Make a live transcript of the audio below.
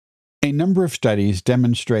A number of studies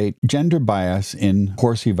demonstrate gender bias in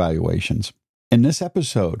course evaluations. In this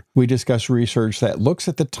episode, we discuss research that looks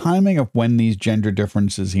at the timing of when these gender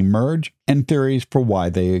differences emerge and theories for why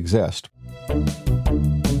they exist.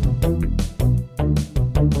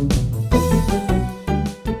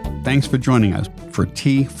 Thanks for joining us for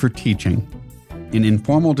T for Teaching, an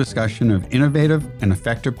informal discussion of innovative and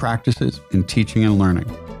effective practices in teaching and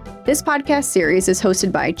learning. This podcast series is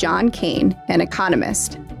hosted by John Kane, an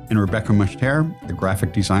economist, and Rebecca Mushtare, the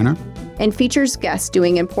graphic designer, and features guests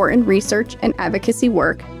doing important research and advocacy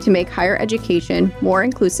work to make higher education more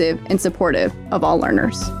inclusive and supportive of all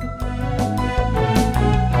learners.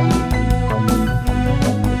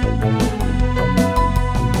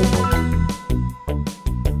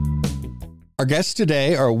 Our guests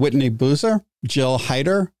today are Whitney Boozer, Jill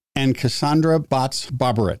Hyder, and Cassandra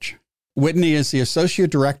Botz-Boberich. Whitney is the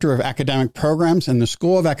Associate Director of Academic Programs in the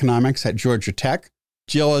School of Economics at Georgia Tech.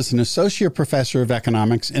 Jill is an Associate Professor of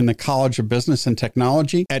Economics in the College of Business and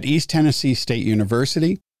Technology at East Tennessee State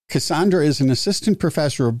University. Cassandra is an Assistant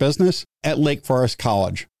Professor of Business at Lake Forest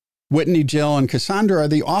College. Whitney, Jill, and Cassandra are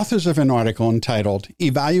the authors of an article entitled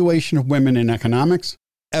Evaluation of Women in Economics,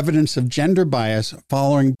 Evidence of Gender Bias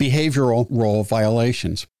Following Behavioral Role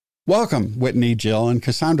Violations. Welcome, Whitney, Jill, and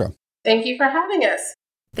Cassandra. Thank you for having us.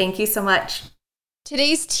 Thank you so much.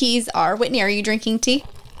 Today's teas are, Whitney, are you drinking tea?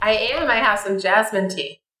 I am. I have some jasmine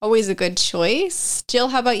tea. Always a good choice. Jill,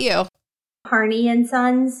 how about you? Harney and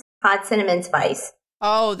Sons Hot Cinnamon Spice.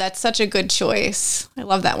 Oh, that's such a good choice. I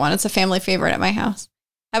love that one. It's a family favorite at my house.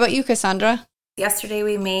 How about you, Cassandra? Yesterday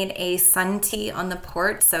we made a sun tea on the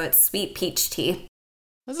porch, so it's sweet peach tea.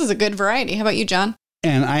 This is a good variety. How about you, John?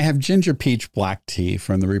 And I have ginger peach black tea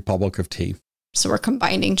from the Republic of Tea. So we're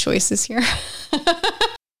combining choices here.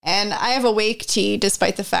 And I have awake tea,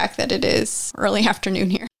 despite the fact that it is early afternoon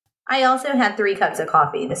here. I also had 3 cups of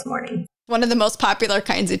coffee this morning. One of the most popular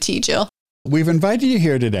kinds of tea, Jill. We've invited you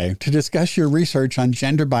here today to discuss your research on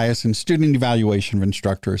gender bias in student evaluation of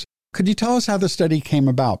instructors. Could you tell us how the study came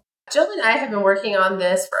about? Jill and I have been working on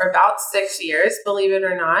this for about 6 years, believe it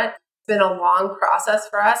or not. It's been a long process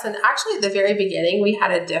for us. And actually, at the very beginning, we had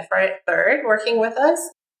a different third working with us.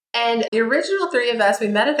 And the original 3 of us, we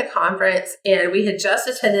met at a conference and we had just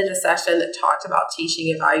attended a session that talked about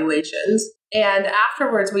teaching evaluations. And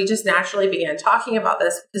afterwards, we just naturally began talking about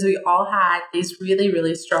this because we all had these really,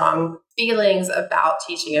 really strong feelings about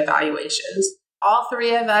teaching evaluations. All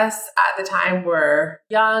 3 of us at the time were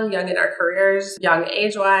young in our careers, young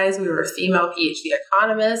age-wise. We were female PhD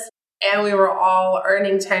economists, and we were all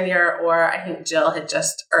earning tenure, or I think Jill had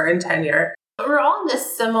just earned tenure. But we were all in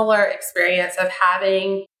this similar experience of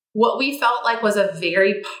having what we felt like was a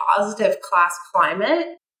very positive class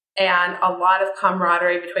climate and a lot of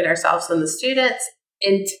camaraderie between ourselves and the students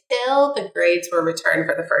until the grades were returned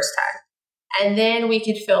for the first time. And then we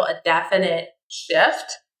could feel a definite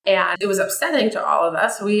shift. And it was upsetting to all of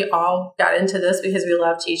us. We all got into this because we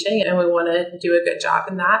love teaching and we want to do a good job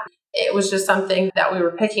in that. It was just something that we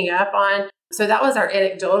were picking up on. So that was our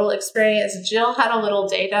anecdotal experience. Jill had a little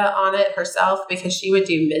data on it herself because she would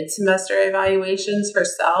do mid-semester evaluations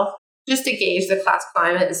herself just to gauge the class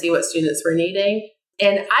climate and see what students were needing.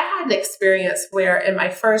 And I had an experience where in my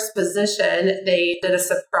first position, they did a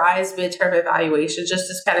surprise midterm evaluation just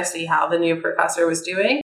to kind of see how the new professor was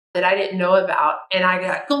doing that I didn't know about. And I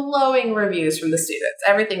got glowing reviews from the students.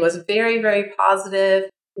 Everything was very, very positive,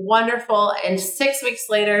 wonderful. And 6 weeks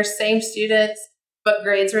later, same students, but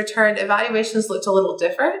grades returned. Evaluations looked a little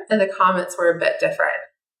different and the comments were a bit different.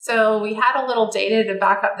 So we had a little data to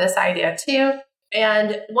back up this idea too.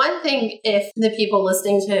 And one thing, if the people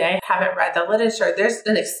listening today haven't read the literature, there's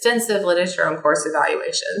an extensive literature on course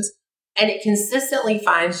evaluations, and it consistently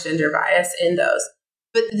finds gender bias in those.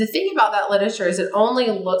 But the thing about that literature is it only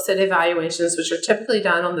looks at evaluations which are typically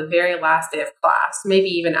done on the very last day of class, maybe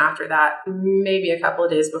even after that, maybe a couple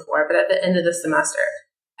of days before, but at the end of the semester.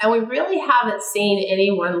 And we really haven't seen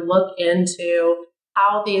anyone look into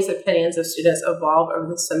how these opinions of students evolve over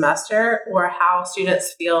the semester or how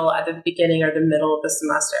students feel at the beginning or the middle of the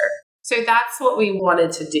semester. So that's what we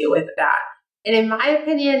wanted to do with that. And in my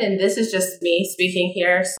opinion, and this is just me speaking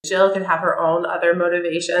here, Jill could have her own other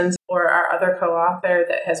motivations, or our other co-author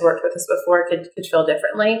that has worked with us before could feel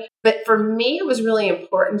differently. But for me, it was really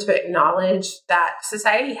important to acknowledge that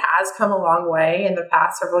society has come a long way in the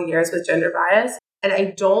past several years with gender bias. And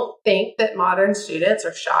I don't think that modern students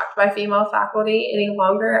are shocked by female faculty any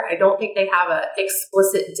longer. I don't think they have an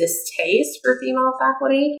explicit distaste for female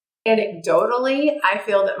faculty. Anecdotally, I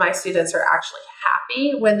feel that my students are actually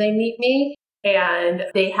happy when they meet me, and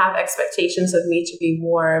they have expectations of me to be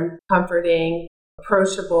warm, comforting,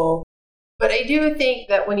 approachable. But I do think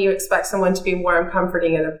that when you expect someone to be warm,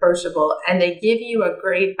 comforting, and approachable, and they give you a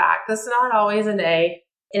grade back that's not always an A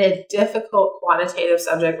in a difficult quantitative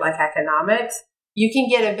subject like economics, you can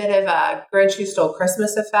get a bit of a Grinch Who Stole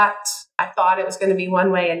Christmas effect. I thought it was going to be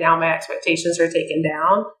one way, and now my expectations are taken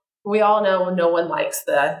down. We all know no one likes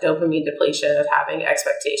the dopamine depletion of having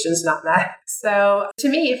expectations not met. So to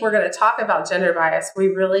me, if we're going to talk about gender bias, we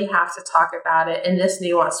really have to talk about it in this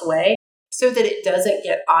nuanced way so that it doesn't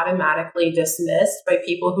get automatically dismissed by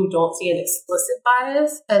people who don't see an explicit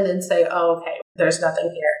bias and then say, oh, okay, there's nothing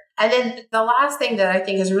here. And then the last thing that I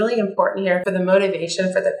think is really important here for the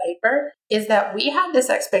motivation for the paper is that we had this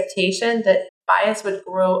expectation that bias would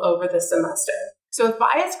grow over the semester. So if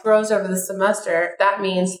bias grows over the semester, that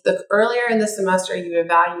means the earlier in the semester you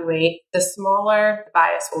evaluate, the smaller the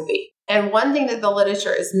bias will be. And one thing that the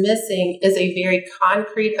literature is missing is a very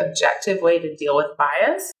concrete, objective way to deal with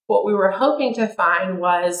bias. What we were hoping to find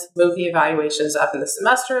was move the evaluations up in the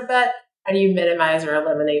semester a bit, and you minimize or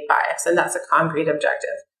eliminate bias. And that's a concrete objective.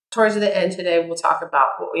 Towards the end today, we'll talk about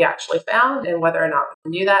what we actually found and whether or not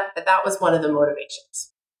we can do that. But that was one of the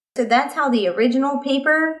motivations. So that's how the original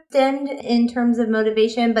paper stemmed in terms of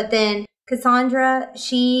motivation. But then Cassandra,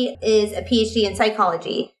 she is a PhD in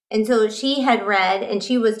psychology. And so she had read and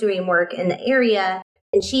she was doing work in the area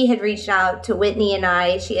and she had reached out to Whitney and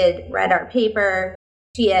I. She had read our paper.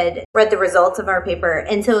 She had read the results of our paper.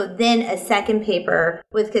 And so then a second paper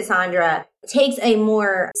with Cassandra takes a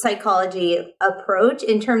more psychology approach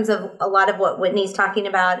in terms of a lot of what Whitney's talking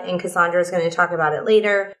about. And Cassandra is going to talk about it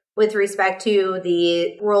later with respect to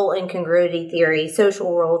the role incongruity theory,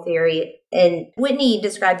 social role theory. And Whitney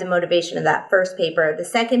described the motivation of that first paper. The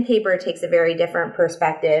second paper takes a very different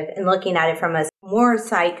perspective and looking at it from a more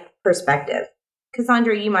psych perspective.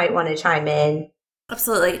 Cassandra, you might want to chime in.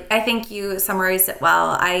 Absolutely. I think you summarized it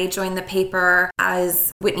well. I joined the paper as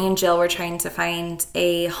Whitney and Jill were trying to find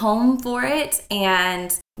a home for it.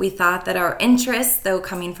 And we thought that our interests, though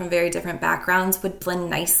coming from very different backgrounds, would blend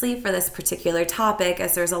nicely for this particular topic,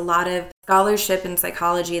 as there's a lot of scholarship in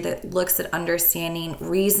psychology that looks at understanding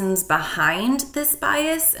reasons behind this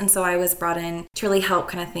bias. And so I was brought in to really help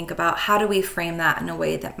kind of think about how do we frame that in a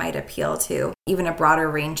way that might appeal to even a broader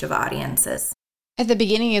range of audiences. At the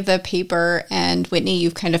beginning of the paper, and Whitney,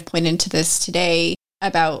 you've kind of pointed to this today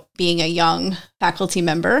about being a young faculty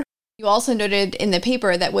member. You also noted in the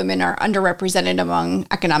paper that women are underrepresented among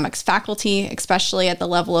economics faculty, especially at the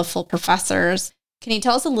level of full professors. Can you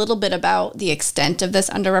tell us a little bit about the extent of this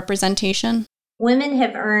underrepresentation? Women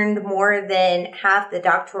have earned more than half the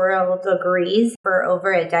doctoral degrees for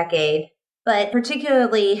over a decade, but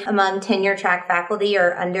particularly among tenure-track faculty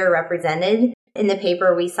are underrepresented. In the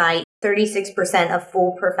paper, we cite 36% of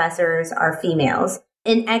full professors are females.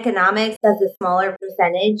 In economics, that's a smaller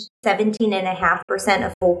percentage. 17.5%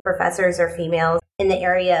 of full professors are females in the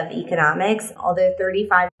area of economics, although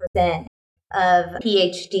 35% of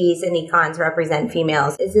PhDs in econs represent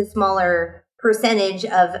females. It's a smaller percentage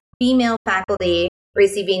of female faculty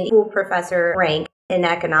receiving full professor rank in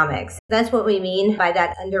economics. That's what we mean by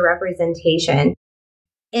that underrepresentation.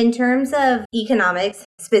 In terms of economics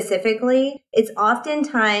specifically, it's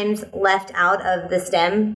oftentimes left out of the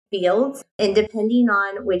STEM fields. And depending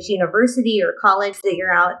on which university or college that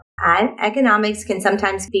you're out at, economics can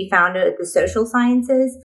sometimes be found at the social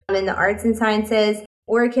sciences, in the arts and sciences,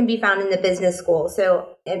 or it can be found in the business school.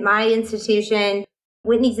 So at my institution,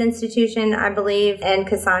 Whitney's institution, I believe, and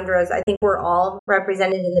Cassandra's, I think we're all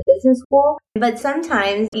represented in the business school. But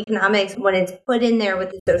sometimes economics, when it's put in there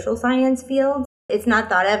with the social science field, it's not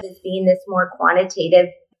thought of as being this more quantitative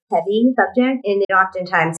heavy subject, and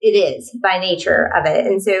oftentimes it is by nature of it.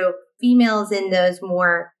 And so females in those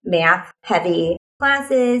more math heavy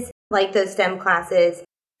classes, like those STEM classes,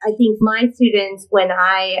 I think my students, when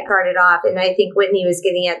I started off, and I think Whitney was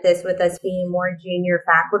getting at this with us being more junior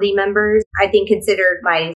faculty members, I think considered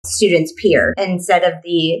my students peer instead of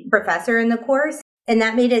the professor in the course. And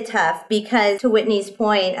that made it tough because, to Whitney's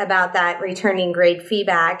point about that returning grade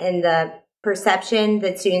feedback and the perception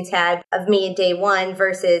that students had of me at day one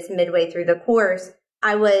versus midway through the course,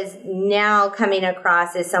 I was now coming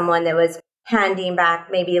across as someone that was handing back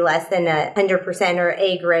maybe less than 100% or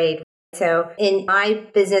A grade. So in my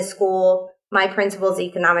business school, my principles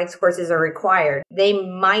economics courses are required. They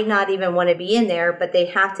might not even want to be in there, but they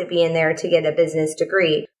have to be in there to get a business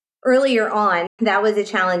degree. Earlier on, that was a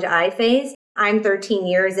challenge I faced. I'm 13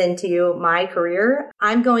 years into my career.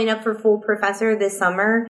 I'm going up for full professor this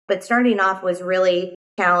summer, but starting off was really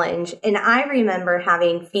a challenge. And I remember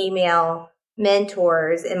having female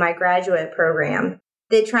mentors in my graduate program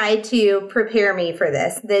that tried to prepare me for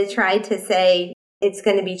this. They tried to say, it's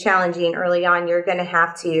going to be challenging early on. You're going to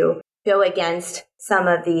have to go against some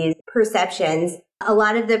of these perceptions, a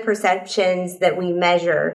lot of the perceptions that we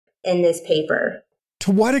measure in this paper.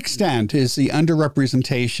 To what extent is the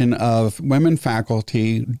underrepresentation of women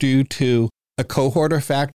faculty due to a cohort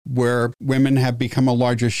effect where women have become a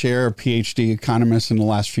larger share of PhD economists in the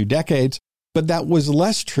last few decades, but that was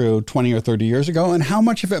less true 20 or 30 years ago? And how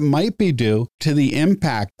much of it might be due to the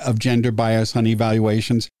impact of gender bias on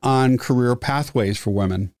evaluations on career pathways for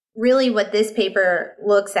women? Really what this paper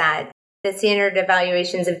looks at, the standard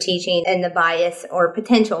evaluations of teaching and the bias or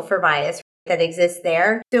potential for bias that exists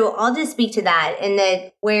there. So I'll just speak to that, in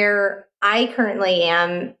that where I currently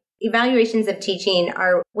am, evaluations of teaching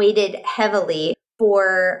are weighted heavily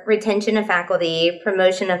for retention of faculty,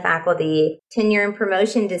 promotion of faculty, tenure and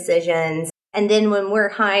promotion decisions. And then when we're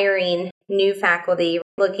hiring new faculty,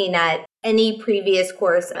 looking at any previous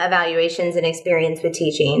course evaluations and experience with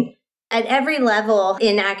teaching. At every level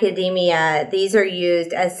in academia, these are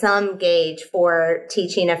used as some gauge for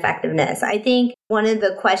teaching effectiveness. I think one of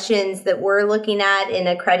the questions that we're looking at and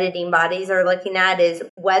accrediting bodies are looking at is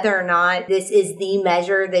whether or not this is the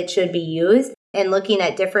measure that should be used, and looking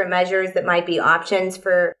at different measures that might be options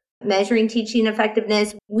for measuring teaching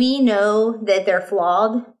effectiveness. We know that they're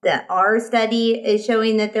flawed, that our study is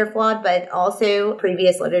showing that they're flawed, but also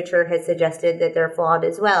previous literature has suggested that they're flawed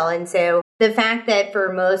as well. And so the fact that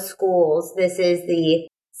for most schools, this is the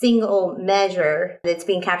single measure that's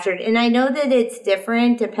being captured. And I know that it's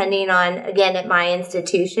different depending on, again, at my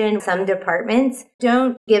institution, some departments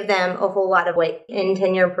don't give them a whole lot of weight in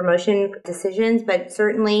tenure and promotion decisions, but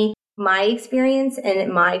certainly my experience and at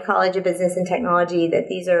my College of Business and Technology that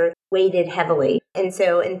these are weighted heavily. And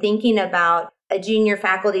so in thinking about a junior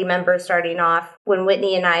faculty member starting off, when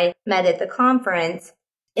Whitney and I met at the conference,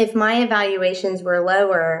 if my evaluations were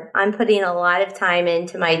lower, I'm putting a lot of time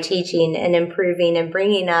into my teaching and improving and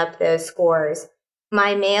bringing up those scores.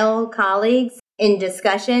 My male colleagues, in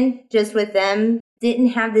discussion just with them,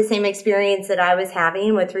 didn't have the same experience that I was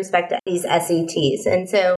having with respect to these SETs. And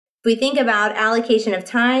so if we think about allocation of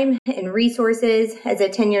time and resources as a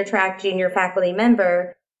tenure track junior faculty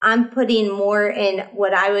member, I'm putting more in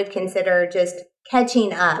what I would consider just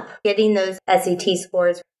catching up, getting those SET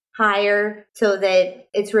scores higher so that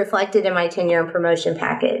it's reflected in my tenure and promotion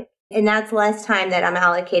packet. And that's less time that I'm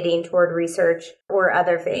allocating toward research or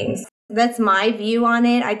other things. That's my view on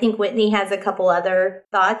it. I think Whitney has a couple other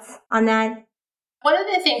thoughts on that. One of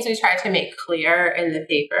the things we try to make clear in the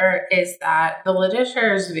paper is that the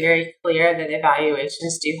literature is very clear that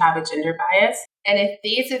evaluations do have a gender bias. And if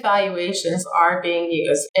these evaluations are being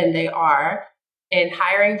used, and they are, in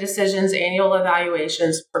hiring decisions, annual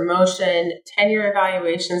evaluations, promotion, tenure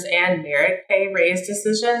evaluations, and merit pay raise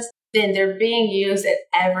decisions, then they're being used at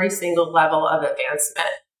every single level of advancement.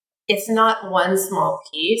 It's not one small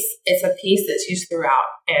piece. It's a piece that's used throughout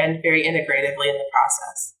and very integratively in the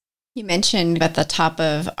process. You mentioned at the top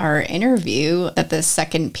of our interview that the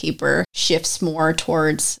second paper shifts more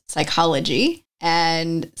towards psychology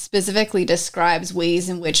and specifically describes ways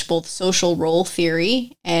in which both social role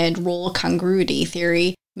theory and role congruity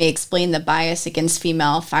theory may explain the bias against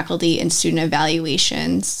female faculty and student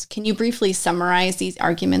evaluations. Can you briefly summarize these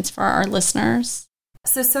arguments for our listeners?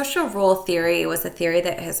 So social role theory was a theory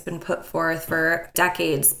that has been put forth for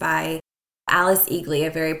decades by Alice Eagly, a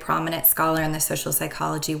very prominent scholar in the social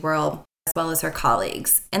psychology world, as well as her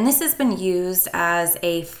colleagues. And this has been used as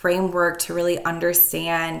a framework to really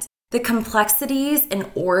understand the complexities and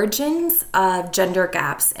origins of gender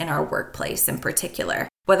gaps in our workplace in particular,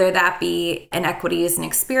 whether that be inequities and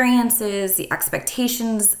experiences, the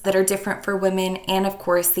expectations that are different for women, and of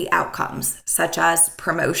course the outcomes, such as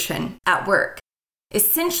promotion at work.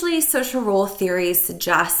 Essentially, social role theory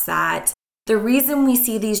suggests that the reason we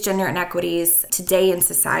see these gender inequities today in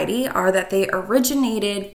society are that they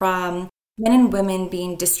originated from men and women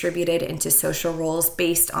being distributed into social roles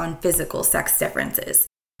based on physical sex differences.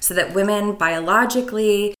 So that women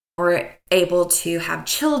biologically were able to have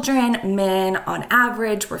children, men on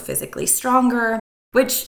average were physically stronger,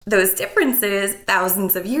 which those differences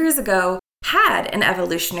thousands of years ago had an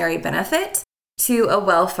evolutionary benefit to a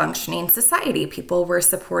well-functioning society. People were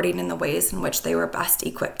supported in the ways in which they were best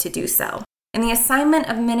equipped to do so. And the assignment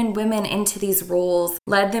of men and women into these roles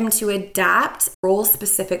led them to adapt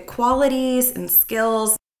role-specific qualities and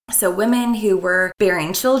skills. So women who were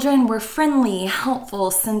bearing children were friendly,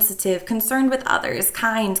 helpful, sensitive, concerned with others,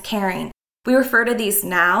 kind, caring. We refer to these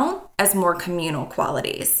now as more communal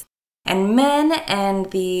qualities. And men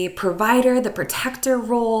and the provider, the protector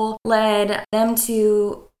role led them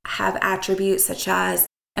to have attributes such as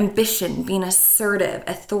ambition, being assertive,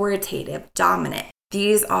 authoritative, dominant.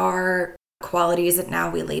 These are qualities that now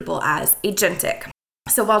we label as agentic.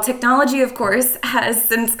 So while technology, of course, has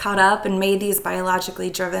since caught up and made these biologically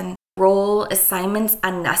driven role assignments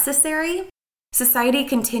unnecessary, society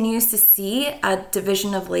continues to see a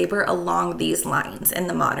division of labor along these lines in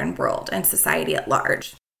the modern world and society at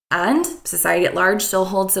large. And society at large still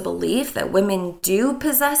holds the belief that women do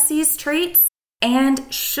possess these traits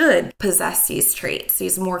and should possess these traits,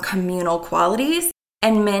 these more communal qualities,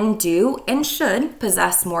 and men do and should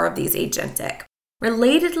possess more of these agentic.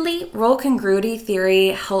 Relatedly, role congruity theory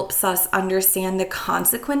helps us understand the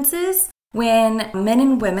consequences when men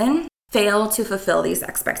and women fail to fulfill these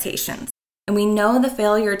expectations. And we know the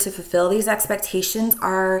failure to fulfill these expectations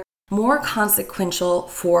are more consequential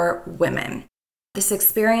for women. This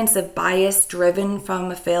experience of bias driven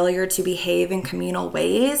from a failure to behave in communal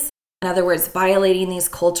ways, in other words, violating these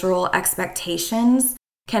cultural expectations,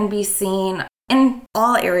 can be seen in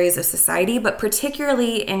all areas of society, but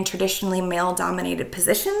particularly in traditionally male-dominated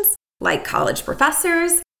positions like college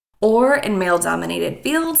professors or in male-dominated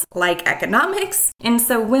fields like economics. And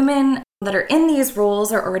so women that are in these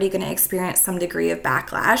roles are already going to experience some degree of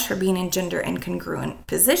backlash for being in gender incongruent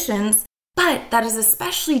positions. But that is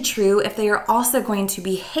especially true if they are also going to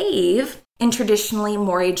behave in traditionally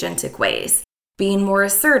more agentic ways, being more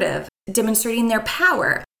assertive, demonstrating their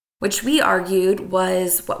power, which we argued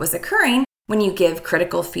was what was occurring when you give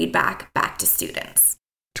critical feedback back to students.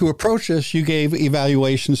 To approach this, you gave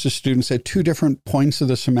evaluations to students at 2 different points of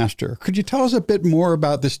the semester. Could you tell us a bit more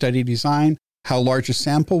about the study design, how large a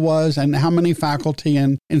sample was, and how many faculty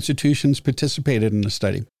and institutions participated in the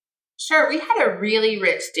study? Sure. We had a really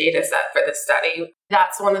rich data set for the study.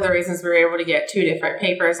 That's one of the reasons we were able to get 2 different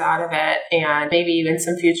papers out of it and maybe even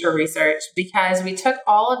some future research, because we took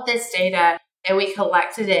all of this data and we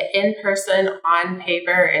collected it in person on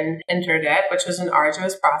paper and entered it, which was an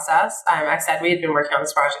arduous process. I said we had been working on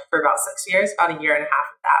this project for about 6 years. About 1.5 years of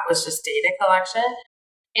that was just data collection.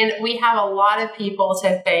 And we have a lot of people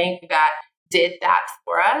to thank that did that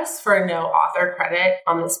for us for no author credit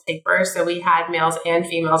on this paper. So we had males and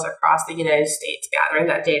females across the United States gathering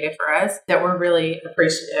that data for us that we're really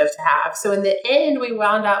appreciative to have. So in the end, we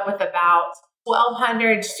wound up with about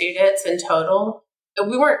 1,200 students in total.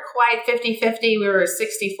 We weren't quite 50-50. We were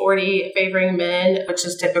 60-40 favoring men, which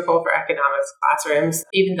is typical for economics classrooms,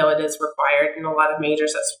 even though it is required in a lot of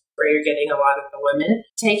majors. That's where you're getting a lot of the women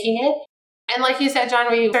taking it. And like you said, John,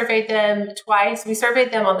 we surveyed them twice. We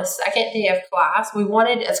surveyed them on the second day of class. We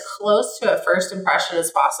wanted as close to a first impression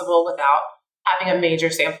as possible without having a major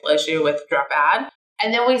sample issue with Drupad.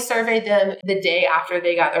 And then we surveyed them the day after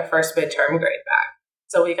they got their first midterm grade back.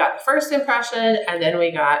 So we got the first impression, and then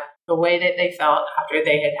we got the way that they felt after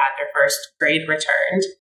they had had their first grade returned.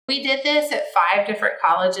 We did this at 5 different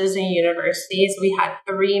colleges and universities. We had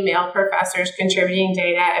 3 male professors contributing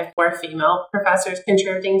data and 4 female professors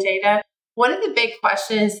contributing data. One of the big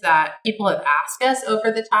questions that people have asked us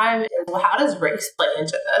over the time is, well, how does race play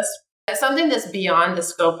into this? It's something that's beyond the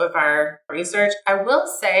scope of our research. I will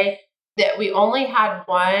say that we only had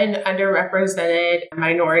 1 underrepresented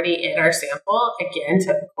minority in our sample, again,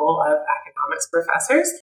 typical of economics professors.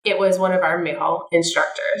 It was one of our male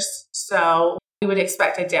instructors. So we would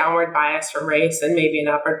expect a downward bias from race and maybe an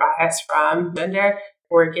upward bias from gender.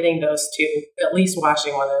 We're getting those 2 at least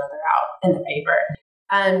washing one another out in the paper.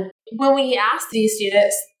 When we asked these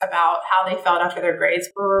students about how they felt after their grades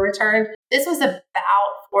were returned, this was about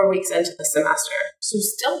 4 weeks into the semester, so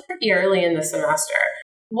still pretty early in the semester.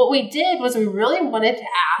 What we did was we really wanted to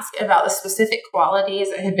ask about the specific qualities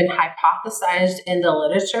that had been hypothesized in the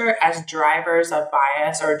literature as drivers of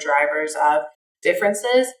bias or drivers of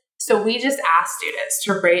differences. So we just asked students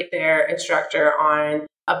to rate their instructor on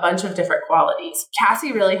a bunch of different qualities.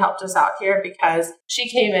 Cassie really helped us out here because she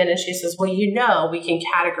came in and she says, well, we can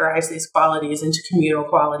categorize these qualities into communal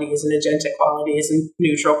qualities and agentic qualities and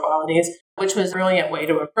neutral qualities, which was a brilliant way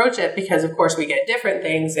to approach it because, of course, we get different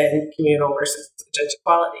things in communal versus agentic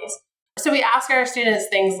qualities. So we ask our students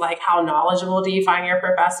things like, how knowledgeable do you find your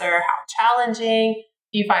professor? How challenging?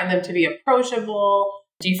 Do you find them to be approachable?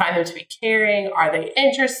 Do you find them to be caring? Are they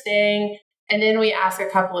interesting? And then we ask a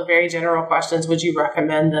couple of very general questions. Would you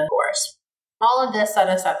recommend the course? All of this set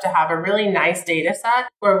us up to have a really nice data set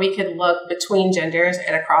where we could look between genders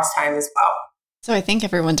and across time as well. So I think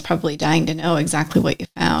everyone's probably dying to know exactly what you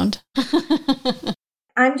found.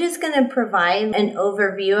 I'm just going to provide an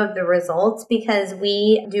overview of the results because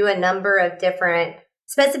we do a number of different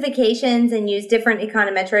specifications and use different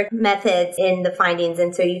econometric methods in the findings.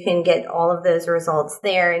 And so you can get all of those results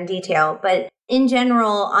there in detail. But in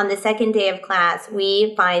general, on the second day of class,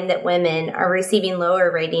 we find that women are receiving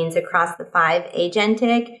lower ratings across the 5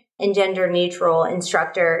 agentic and gender neutral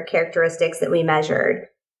instructor characteristics that we measured.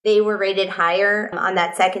 they were rated higher on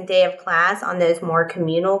that second day of class on those more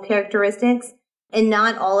communal characteristics, and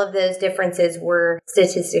not all of those differences were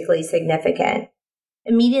statistically significant.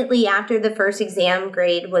 Immediately after the first exam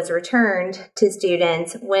grade was returned to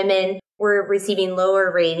students, women were receiving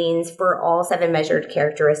lower ratings for all 7 measured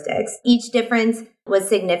characteristics. Each difference was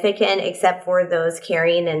significant except for those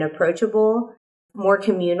caring and approachable, more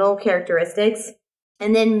communal characteristics.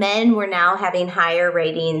 And then men were now having higher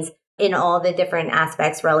ratings in all the different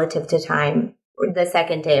aspects relative to time, the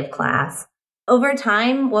second day of class. Over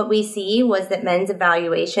time, what we see was that men's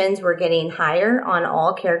evaluations were getting higher on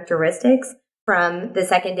all characteristics from the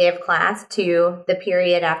second day of class to the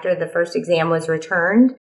period after the first exam was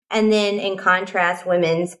returned. And then in contrast,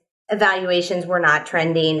 women's evaluations were not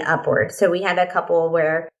trending upward. So we had a couple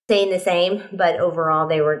where staying the same, but overall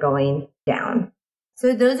they were going down.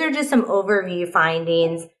 So those are just some overview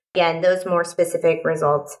findings. Again, those more specific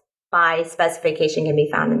results by specification can be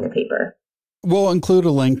found in the paper. We'll include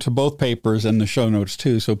a link to both papers in the show notes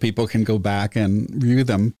too, so people can go back and review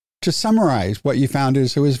them. To summarize, what you found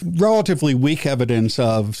is there was relatively weak evidence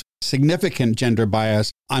of significant gender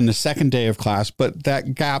bias on the second day of class, but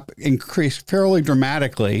that gap increased fairly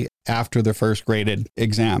dramatically after the first graded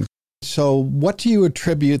exam. So what do you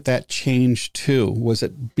attribute that change to? Was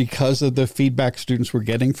it because of the feedback students were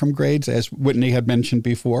getting from grades, as Whitney had mentioned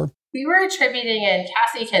before? We were attributing, and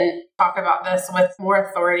Cassie can talk about this with more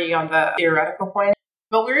authority on the theoretical point,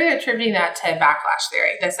 but we were attributing that to backlash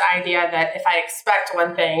theory, this idea that if I expect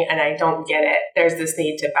one thing and I don't get it, there's this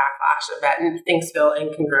need to backlash of that and things feel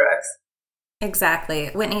incongruous. Exactly.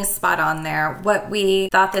 Whitney's spot on there. What we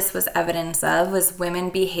thought this was evidence of was women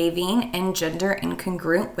behaving in gender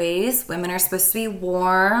incongruent ways. Women are supposed to be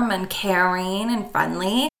warm and caring and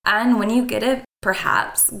friendly. And when you get a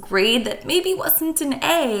perhaps grade that maybe wasn't an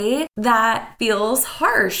A, that feels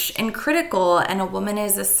harsh and critical, and a woman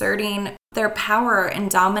is asserting their power and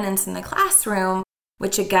dominance in the classroom,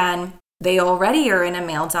 which again, they already are in a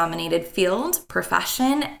male-dominated field,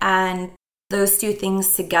 profession, and those two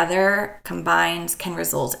things together combined can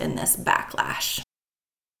result in this backlash.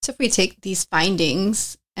 So if we take these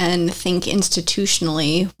findings and think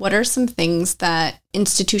institutionally, what are some things that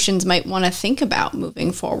institutions might want to think about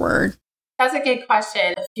moving forward? That's a good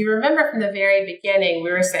question. If you remember from the very beginning,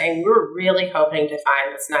 we were saying we were really hoping to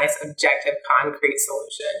find this nice, objective, concrete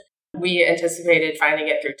solution. We anticipated finding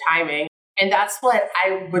it through timing. And that's what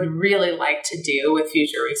I would really like to do with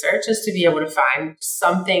future research, is to be able to find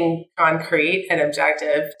something concrete and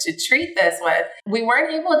objective to treat this with. We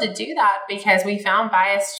weren't able to do that because we found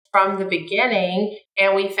bias from the beginning,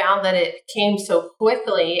 and we found that it came so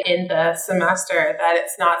quickly in the semester that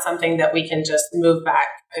it's not something that we can just move back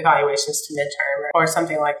evaluations to midterm or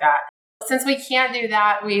something like that. Since we can't do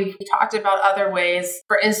that, we've talked about other ways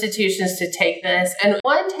for institutions to take this. And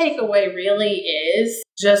one takeaway really is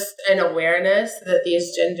just an awareness that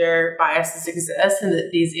these gender biases exist and that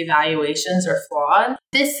these evaluations are flawed.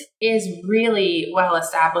 This is really well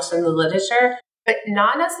established in the literature, but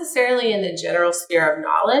not necessarily in the general sphere of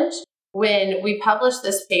knowledge. When we published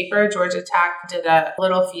this paper, Georgia Tech did a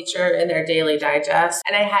little feature in their daily digest,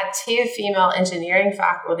 and I had 2 female engineering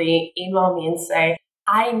faculty email me and say,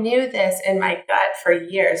 I knew this in my gut for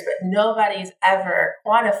years, but nobody's ever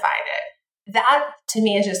quantified it. That, to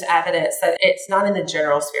me, is just evidence that it's not in the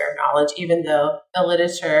general sphere of knowledge, even though the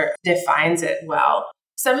literature defines it well.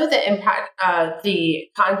 Some of the impact of the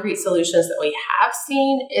concrete solutions that we have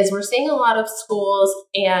seen is we're seeing a lot of schools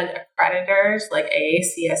and accreditors like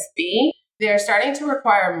AACSB. They're starting to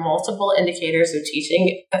require multiple indicators of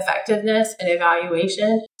teaching effectiveness and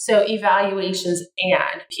evaluation. So evaluations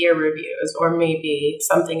and peer reviews, or maybe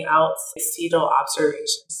something else, CETL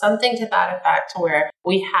observations, something to that effect, where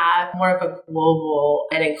we have more of a global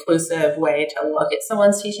and inclusive way to look at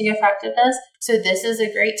someone's teaching effectiveness. So this is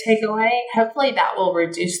a great takeaway. Hopefully that will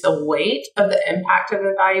reduce the weight of the impact of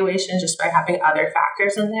evaluation just by having other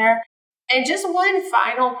factors in there. And just one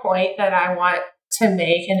final point that I want to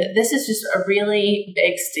make, and this is just a really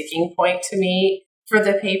big sticking point to me for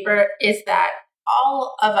the paper, is that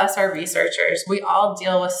all of us are researchers. We all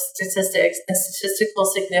deal with statistics and statistical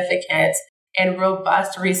significance and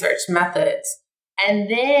robust research methods.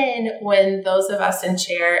 And then when those of us in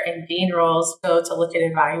chair and dean roles go to look at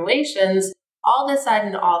evaluations, all of a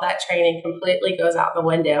sudden all that training completely goes out the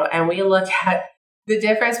window, and we look at the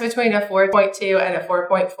difference between a 4.2 and a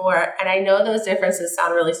 4.4, and I know those differences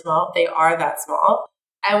sound really small. They are that small.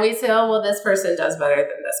 And we say, oh, well, this person does better than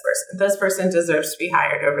this person. This person deserves to be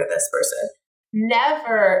hired over this person.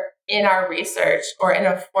 Never in our research or in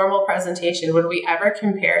a formal presentation would we ever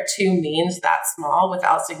compare 2 means that small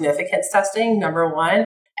without significance testing, number one.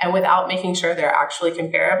 and without making sure they're actually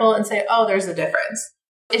comparable and say, oh, there's a difference.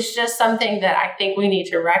 It's just something that I think we need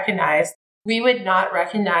to recognize. We would not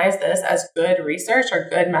recognize this as good research or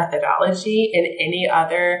good methodology in any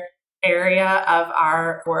other area of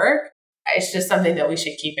our work. It's just something that we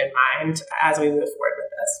should keep in mind as we move forward with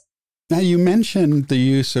this. Now, you mentioned the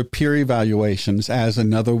use of peer evaluations as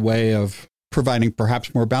another way of providing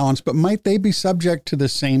perhaps more balance, but might they be subject to the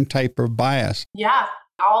same type of bias? Yeah.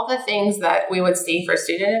 All the things that we would see for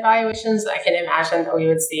student evaluations, I can imagine that we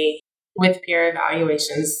would see with peer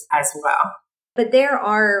evaluations as well. But there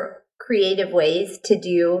are creative ways to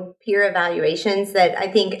do peer evaluations that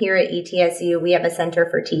I think here at ETSU, we have a Center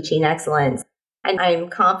for Teaching Excellence. And I'm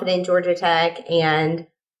confident Georgia Tech and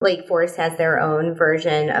Lake Forest has their own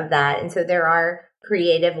version of that. And so there are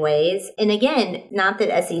creative ways. And again, not that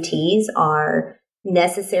SETs are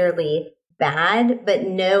necessarily bad, but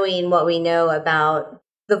knowing what we know about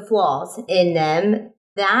the flaws in them,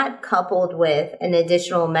 that coupled with an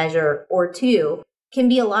additional measure or two can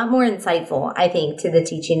be a lot more insightful, I think, to the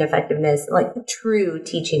teaching effectiveness, like the true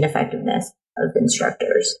teaching effectiveness of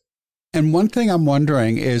instructors. And one thing I'm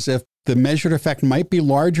wondering is if the measured effect might be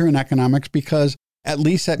larger in economics because, at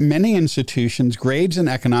least at many institutions, grades in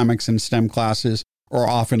economics and STEM classes are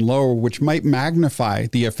often lower, which might magnify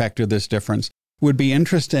the effect of this difference. Would be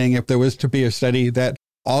interesting if there was to be a study that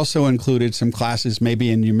also included some classes maybe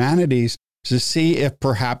in humanities to see if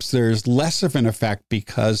perhaps there's less of an effect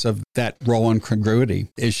because of that role incongruity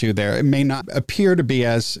issue there. It may not appear to be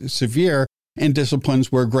as severe in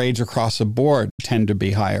disciplines where grades across the board tend to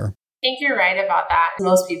be higher. I think you're right about that.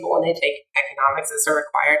 Most people, when they take economics, it's a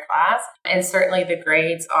required class, and certainly the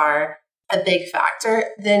grades are a big factor.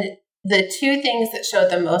 Then the two things that showed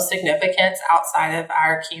the most significance outside of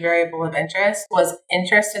our key variable of interest was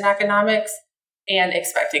interest in economics and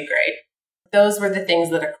expected grade. Those were the things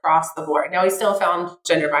that across the board. Now, we still found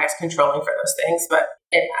gender bias controlling for those things, but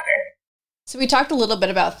it mattered. So we talked a little bit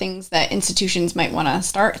about things that institutions might want to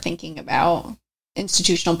start thinking about,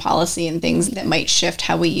 institutional policy and things that might shift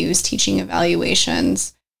how we use teaching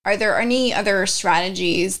evaluations. Are there any other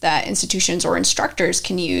strategies that institutions or instructors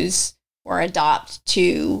can use or adopt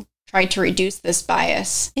to try to reduce this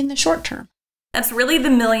bias in the short term? That's really the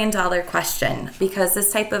 $1 million question, because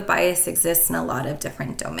this type of bias exists in a lot of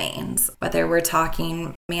different domains, whether we're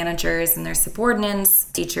talking managers and their subordinates,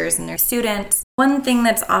 teachers and their students. One thing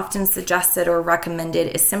that's often suggested or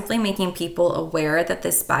recommended is simply making people aware that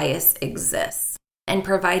this bias exists and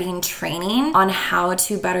providing training on how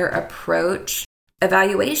to better approach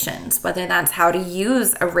evaluations, whether that's how to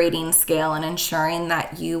use a rating scale and ensuring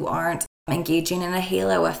that you aren't engaging in a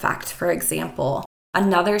halo effect, for example.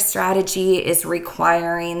 Another strategy is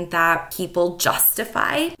requiring that people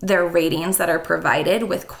justify their ratings that are provided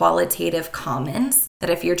with qualitative comments. That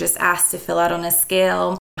if you're just asked to fill out on a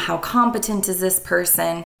scale, how competent is this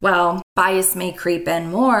person? Well, bias may creep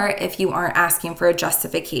in more if you aren't asking for a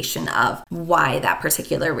justification of why that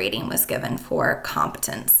particular rating was given for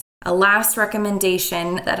competence. A last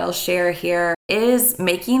recommendation that I'll share here is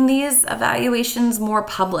making these evaluations more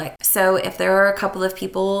public. So if there are a couple of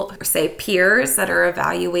people, say peers, that are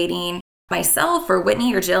evaluating myself or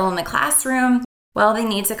Whitney or Jill in the classroom, well, they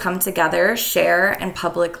need to come together, share, and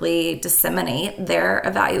publicly disseminate their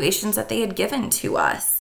evaluations that they had given to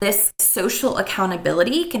us. This social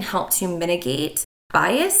accountability can help to mitigate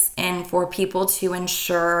bias and for people to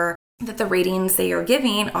ensure that the ratings they are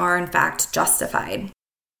giving are in fact justified.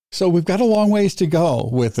 So we've got a long ways to go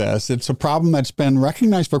with this. It's a problem that's been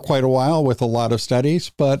recognized for quite a while with a lot of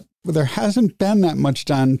studies, but there hasn't been that much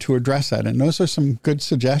done to address that. And those are some good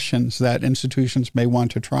suggestions that institutions may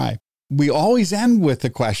want to try. We always end with the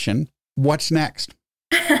question, what's next?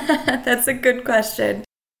 That's a good question.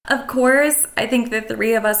 Of course, I think the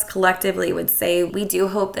three of us collectively would say we do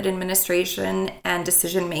hope that administration and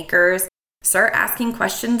decision makers start asking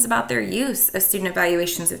questions about their use of student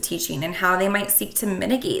evaluations of teaching and how they might seek to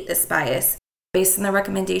mitigate this bias based on the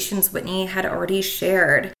recommendations Whitney had already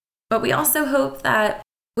shared. But we also hope that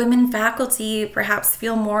women faculty perhaps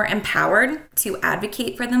feel more empowered to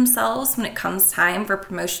advocate for themselves when it comes time for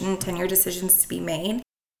promotion and tenure decisions to be made.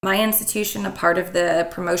 My institution, a part of the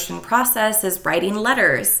promotion process, is writing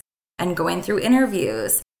letters and going through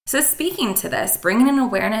interviews. So speaking to this, bringing an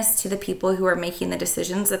awareness to the people who are making the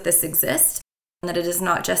decisions that this exists, and that it is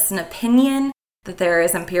not just an opinion, that there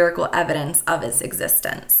is empirical evidence of its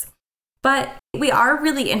existence. But we are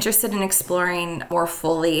really interested in exploring more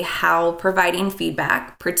fully how providing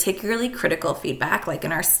feedback, particularly critical feedback, like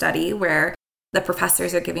in our study where the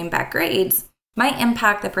professors are giving back grades, might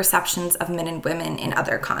impact the perceptions of men and women in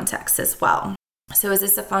other contexts as well. So is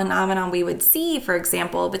this a phenomenon we would see, for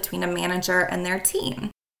example, between a manager and their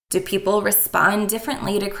team? Do people respond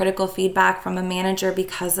differently to critical feedback from a manager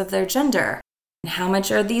because of their gender? And how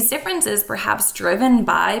much are these differences perhaps driven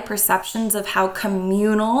by perceptions of how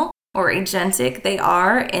communal or agentic they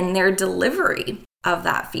are in their delivery of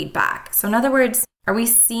that feedback? So in other words, are we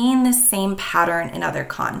seeing the same pattern in other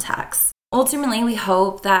contexts? Ultimately, we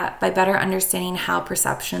hope that by better understanding how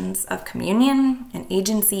perceptions of communion and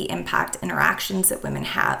agency impact interactions that women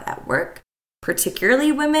have at work,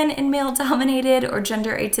 particularly women in male-dominated or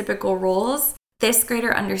gender atypical roles, this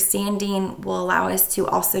greater understanding will allow us to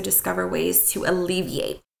also discover ways to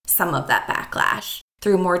alleviate some of that backlash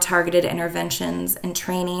through more targeted interventions and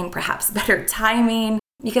training, perhaps better timing,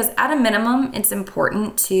 because at a minimum, it's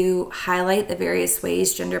important to highlight the various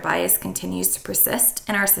ways gender bias continues to persist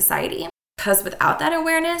in our society, because without that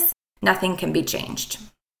awareness, nothing can be changed.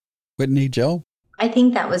 Whitney, Jill? I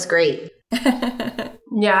think that was great.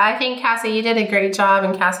 Yeah, I think, Cassie, you did a great job,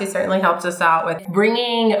 and Cassie certainly helped us out with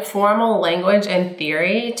bringing formal language and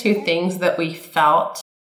theory to things that we felt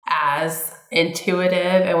as intuitive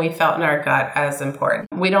and we felt in our gut as important.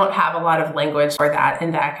 We don't have a lot of language for that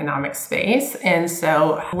in the economic space, and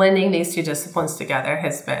so blending these two disciplines together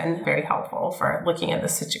has been very helpful for looking at the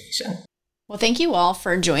situation. Well, thank you all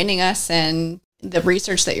for joining us, and the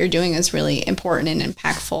research that you're doing is really important and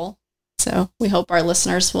impactful. So we hope our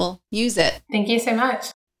listeners will use it. Thank you so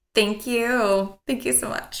much. Thank you. Thank you so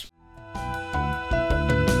much.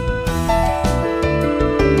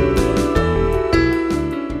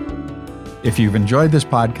 If you've enjoyed this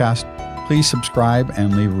podcast, please subscribe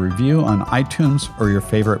and leave a review on iTunes or your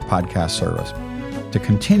favorite podcast service. To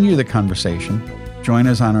continue the conversation, join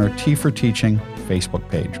us on our Tea for Teaching Facebook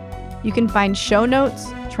page. You can find show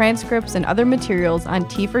notes, transcripts, and other materials on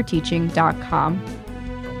teaforteaching.com.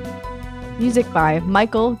 Music by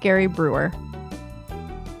Michael Gary Brewer.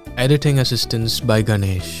 Editing assistance by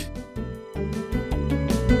Ganesh.